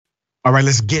All right,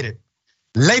 let's get it.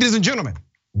 Ladies and gentlemen,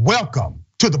 welcome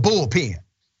to the Bullpen.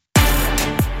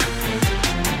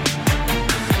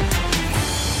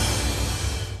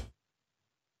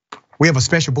 We have a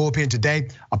special bullpen today.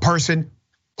 A person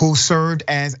who served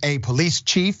as a police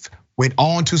chief, went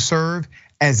on to serve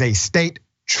as a state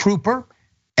trooper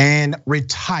and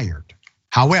retired.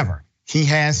 However, he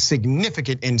has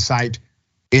significant insight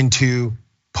into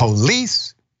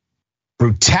police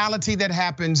brutality that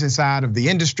happens inside of the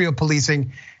industry of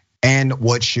policing and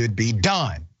what should be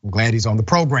done. I'm glad he's on the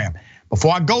program.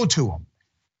 Before I go to him,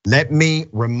 let me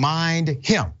remind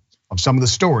him of some of the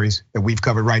stories that we've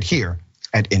covered right here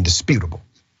at Indisputable.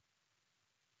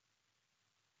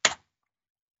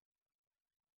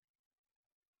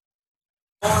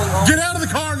 Get out of the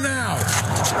car now!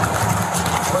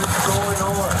 What's going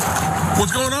on?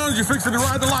 What's going on? You're fixing to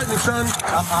ride the lightning, son.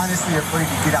 I'm honestly afraid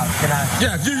to get out. Can I?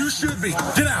 Yeah, you should be.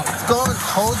 Get out.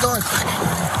 Hold on.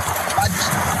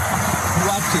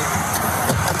 Watch it.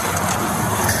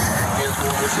 Here's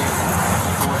what we're seeing.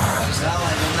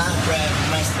 I did not grab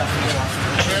my stuff.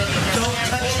 Don't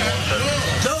touch me.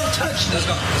 Don't touch me. Let's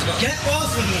go. Get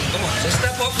off of me. Come on. Just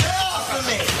step up. Get off of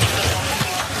me.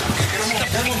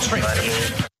 Demonstrate.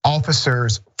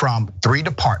 Officers from 3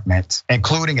 departments,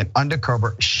 including an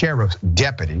undercover sheriff's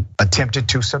deputy, attempted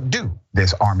to subdue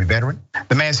this Army veteran.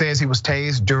 The man says he was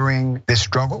tased during this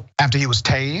struggle. After he was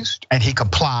tased and he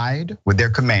complied with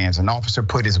their commands, an officer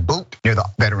put his boot near the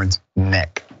veteran's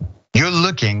neck. You're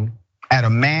looking at a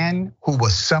man who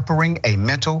was suffering a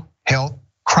mental health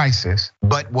crisis,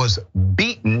 but was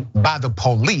beaten by the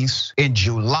police in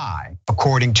July,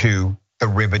 according to the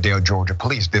Riverdale, Georgia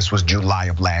police. This was July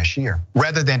of last year.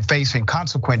 Rather than facing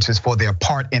consequences for their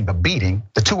part in the beating,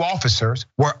 the 2 officers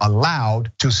were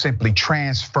allowed to simply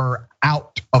transfer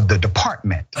out of the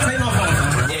department. What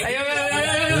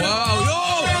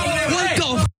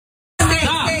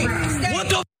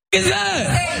the is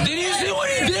that? Did you see what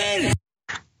he did?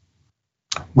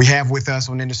 We have with us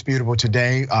on Indisputable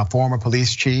today, former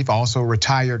police chief, also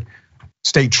retired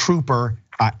state trooper,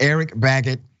 Eric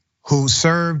Baggett, who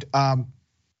served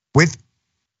with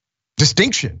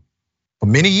distinction for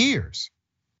many years.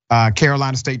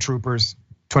 Carolina State Troopers,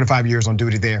 25 years on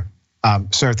duty there.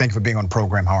 Sir, thank you for being on the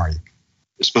program. How are you?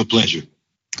 It's my pleasure.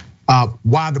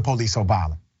 Why are the police so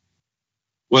violent?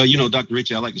 Well, Dr.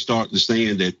 Richie, I'd like to start with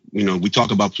saying that, we talk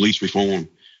about police reform.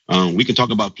 We can talk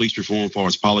about police reform as far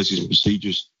as policies and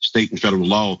procedures, state and federal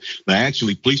law, but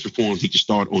actually police reform need to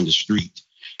start on the street.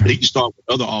 They need to start with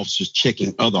other officers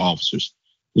checking other officers.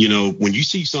 When you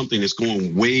see something that's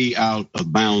going way out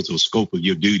of bounds or scope of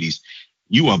your duties,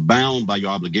 you are bound by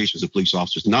your obligations as police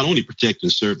officers to not only protect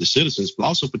and serve the citizens, but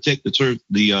also protect and serve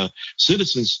the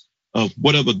citizens of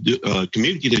whatever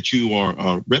community that you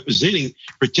are representing.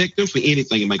 Protect them for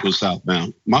anything that might go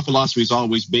southbound. My philosophy has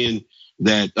always been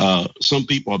that some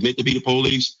people are meant to be the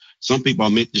police. Some people are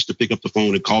meant just to pick up the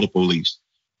phone and call the police.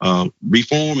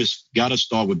 Reform has got to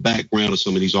start with background of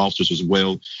some of these officers as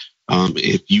well.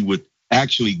 If you would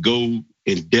actually go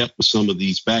in depth with some of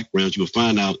these backgrounds, you'll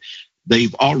find out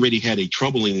they've already had a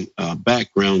troubling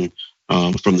background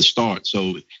from the start.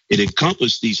 So it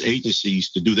encompassed these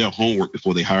agencies to do their homework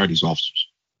before they hire these officers.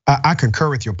 I concur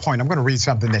with your point. I'm gonna read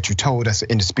something that you told us,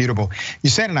 Indisputable. You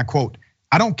said, and I quote,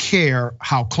 "I don't care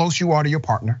how close you are to your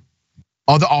partner,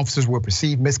 other officers will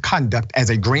perceive misconduct as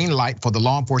a green light for the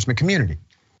law enforcement community.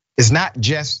 It's not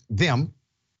just them,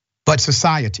 but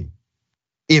society.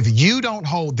 If you don't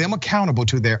hold them accountable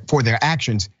for their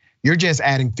actions, you're just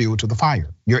adding fuel to the fire.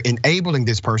 You're enabling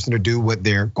this person to do what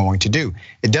they're going to do.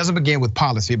 It doesn't begin with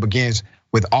policy, it begins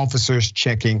with officers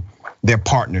checking their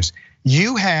partners."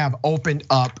 You have opened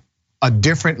up a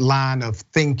different line of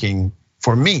thinking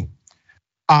for me.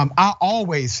 I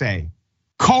always say,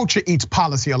 culture eats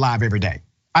policy alive every day.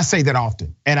 I say that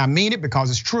often, and I mean it because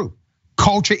it's true.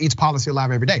 Culture eats policy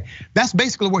alive every day. That's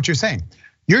basically what you're saying.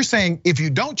 You're saying if you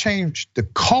don't change the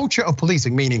culture of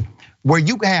policing, meaning where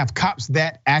you have cops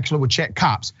that actually would check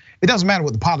cops, it doesn't matter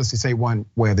what the policies say one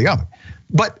way or the other.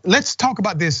 But let's talk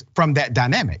about this from that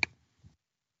dynamic.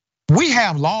 We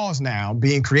have laws now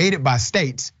being created by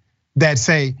states that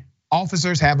say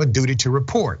officers have a duty to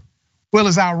report. Well,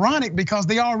 it's ironic because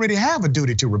they already have a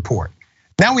duty to report.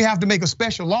 Now we have to make a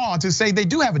special law to say they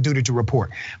do have a duty to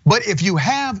report. But if you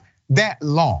have that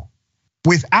law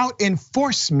without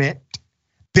enforcement,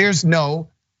 there's no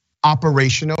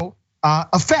operational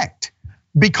effect,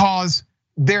 because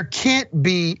there can't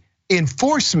be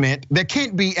enforcement, there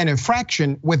can't be an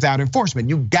infraction without enforcement.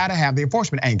 You gotta have the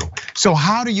enforcement angle. So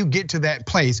how do you get to that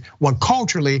place when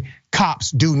culturally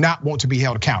cops do not want to be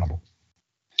held accountable?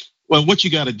 Well, what you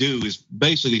got to do is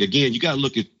basically, again, you got to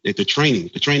look at the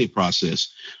training process.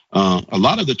 A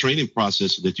lot of the training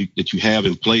process that you have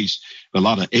in place, a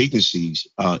lot of agencies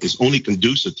is only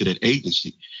conducive to that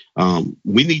agency.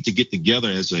 We need to get together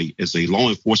as a law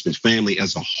enforcement family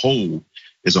as a whole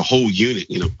unit,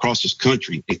 across this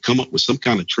country, and come up with some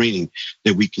kind of training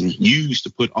that we can use to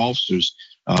put officers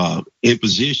in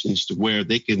positions to where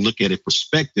they can look at a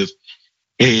perspective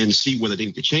and see whether they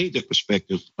need to change that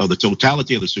perspective of the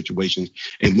totality of the situation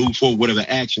and move forward whatever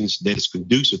actions that is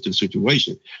conducive to the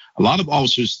situation. A lot of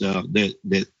officers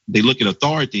that they look at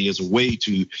authority as a way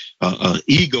to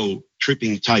ego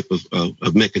tripping type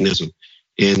of mechanism,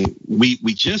 and we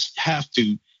just have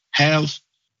to have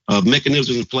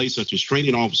mechanisms in place such as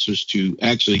training officers to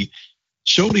actually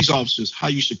show these officers how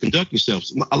you should conduct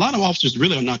yourselves. A lot of officers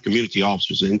really are not community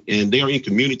officers, and they are in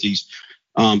communities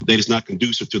that is not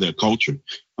conducive to their culture.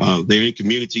 They're in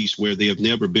communities where they have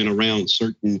never been around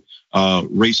certain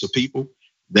race of people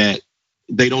that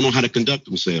they don't know how to conduct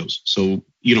themselves. So,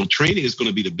 training is going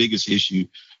to be the biggest issue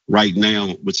right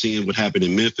now with seeing what happened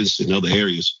in Memphis and other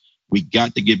areas. We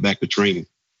got to get back to training.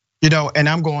 And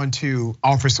I'm going to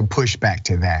offer some pushback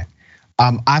to that.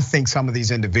 I think some of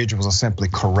these individuals are simply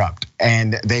corrupt,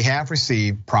 and they have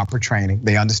received proper training.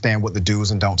 They understand what the do's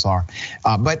and don'ts are.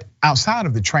 But outside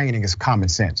of the training is common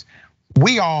sense.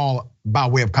 We all, by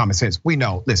way of common sense, we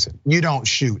know, listen, you don't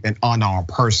shoot an unarmed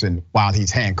person while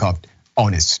he's handcuffed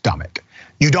on his stomach.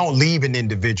 You don't leave an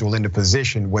individual in a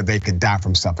position where they could die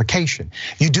from suffocation.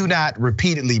 You do not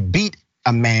repeatedly beat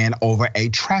a man over a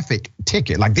traffic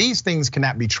ticket. Like, these things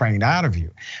cannot be trained out of you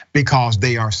because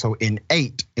they are so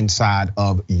innate inside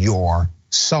of your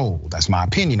soul. That's my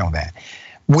opinion on that.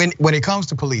 When it comes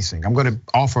to policing, I'm gonna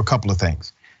offer a couple of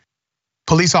things.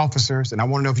 Police officers, and I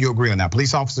wanna know if you agree on that,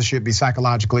 police officers should be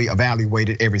psychologically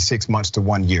evaluated every 6 months to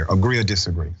 1 year. Agree or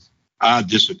disagree? I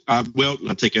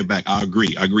take it back. I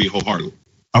agree wholeheartedly.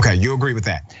 Okay, you agree with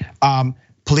that.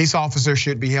 Police officers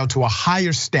should be held to a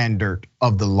higher standard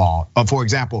of the law. For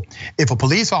example, if a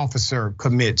police officer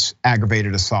commits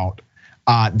aggravated assault,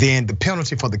 then the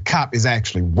penalty for the cop is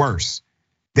actually worse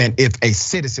than if a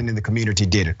citizen in the community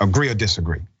did it. Agree or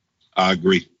disagree? I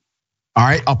agree. All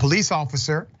right, a police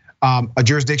officer, a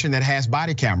jurisdiction that has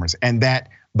body cameras, and that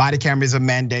body camera is a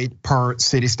mandate per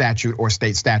city statute or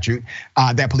state statute.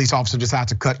 That police officer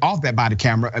decides to cut off that body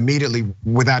camera immediately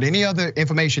without any other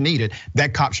information needed,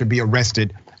 that cop should be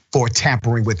arrested for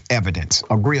tampering with evidence.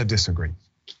 Agree or disagree?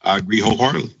 I agree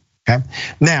wholeheartedly. Okay,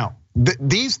 now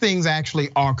these things actually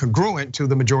are congruent to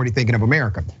the majority thinking of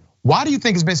America. Why do you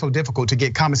think it's been so difficult to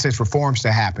get common sense reforms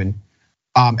to happen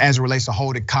as it relates to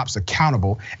holding cops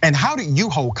accountable? And how do you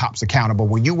hold cops accountable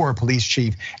when you were a police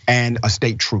chief and a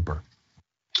state trooper?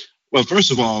 Well,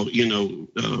 first of all,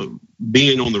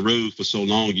 being on the road for so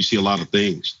long, you see a lot of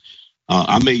things.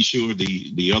 I made sure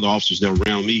the other officers that were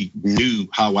around me knew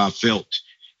how I felt.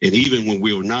 And even when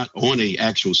we were not on a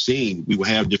actual scene, we would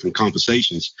have different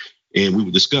conversations and we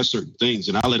would discuss certain things.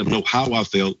 And I let them know how I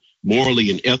felt morally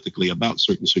and ethically about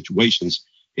certain situations.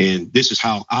 And this is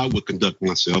how I would conduct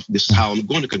myself. This is how I'm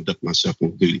going to conduct myself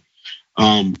on duty.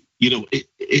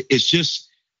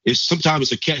 It's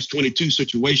sometimes a catch-22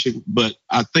 situation, but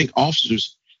I think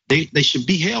officers, they should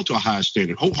be held to a higher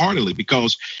standard wholeheartedly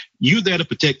because you're there to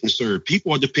protect and serve.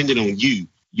 People are dependent on you.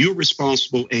 You're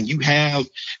responsible, and you have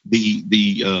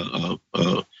the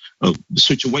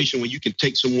situation where you can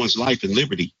take someone's life and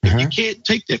liberty. You can't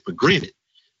take that for granted.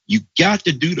 You got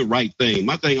to do the right thing.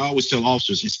 My thing, I always tell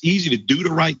officers, it's easy to do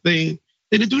the right thing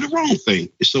than to do the wrong thing.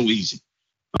 It's so easy.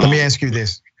 Let me ask you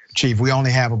this, Chief. We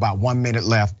only have about 1 minute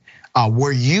left.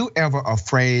 Were you ever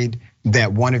afraid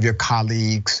that one of your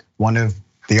colleagues, one of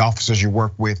the officers you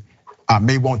work with,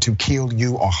 may want to kill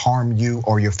you or harm you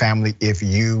or your family if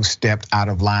you stepped out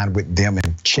of line with them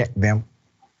and checked them?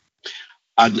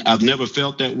 I've never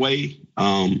felt that way.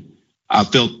 I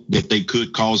felt that they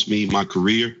could cause me my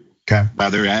career by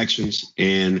their actions,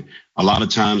 and a lot of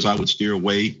times I would steer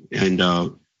away and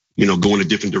go in a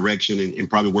different direction and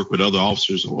probably work with other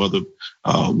officers or other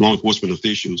law enforcement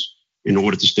officials in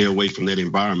order to stay away from that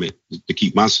environment to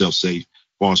keep myself safe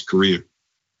as far as career.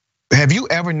 Have you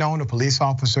ever known a police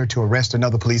officer to arrest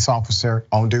another police officer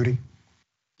on duty?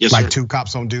 Yes, like sir. 2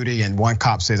 cops on duty and 1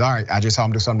 cop says, all right, I just saw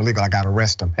him do something illegal, I gotta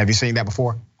arrest him. Have you seen that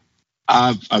before?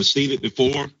 I've seen it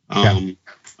before.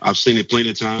 I've seen it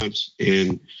plenty of times,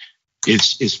 and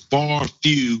it's far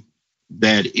few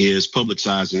that is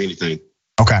publicized than anything.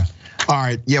 Okay, All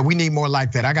right, yeah, we need more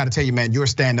like that. I got to tell you, man, you're a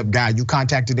stand-up guy. You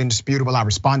contacted Indisputable. I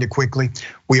responded quickly.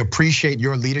 We appreciate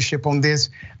your leadership on this.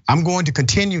 I'm going to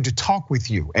continue to talk with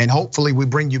you, and hopefully we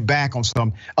bring you back on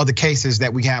some other cases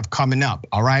that we have coming up,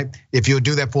 all right? If you'll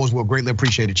do that for us, we'll greatly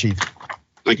appreciate it, Chief.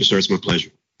 Thank you, sir. It's my pleasure.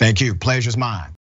 Thank you. Pleasure's mine.